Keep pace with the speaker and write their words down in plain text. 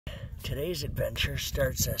Today's adventure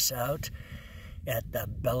starts us out at the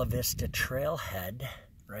Vista trailhead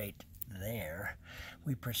right there.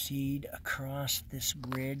 We proceed across this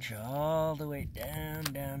ridge all the way down,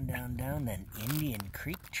 then Indian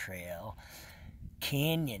Creek Trail,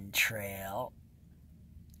 Canyon Trail,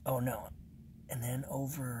 and then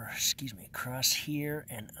across here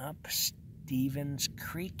and up Stevens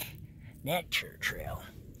Creek Nature Trail.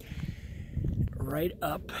 Right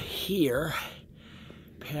up here,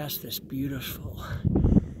 past this beautiful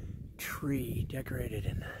tree decorated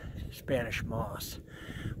in Spanish moss,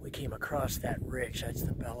 we came across that ridge. That's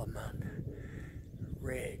the Bellamont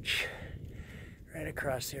Ridge. Right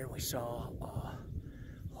across there we saw a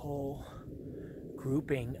whole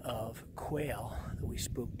grouping of quail that we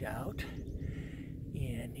spooked out,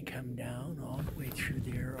 and you come down all the way through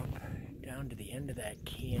there, up down to the end of that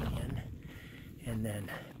canyon, and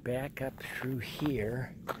then back up through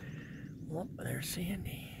here. Oh, there's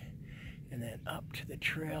Sandy. And then up to the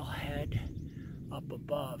trailhead up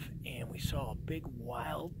above, and we saw a big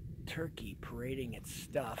wild turkey parading its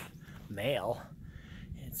stuff, male.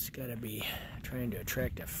 It's got to be trying to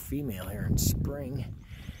attract a female here in spring,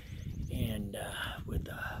 and with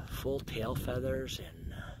full tail feathers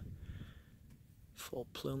and full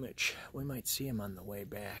plumage. We might see him on the way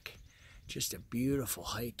back. Just a beautiful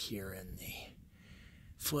hike here in the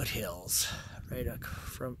foothills, right up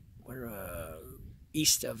from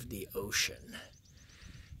east of the ocean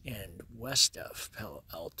and west of Los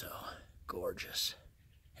Altos. Gorgeous.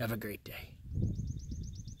 Have a great day.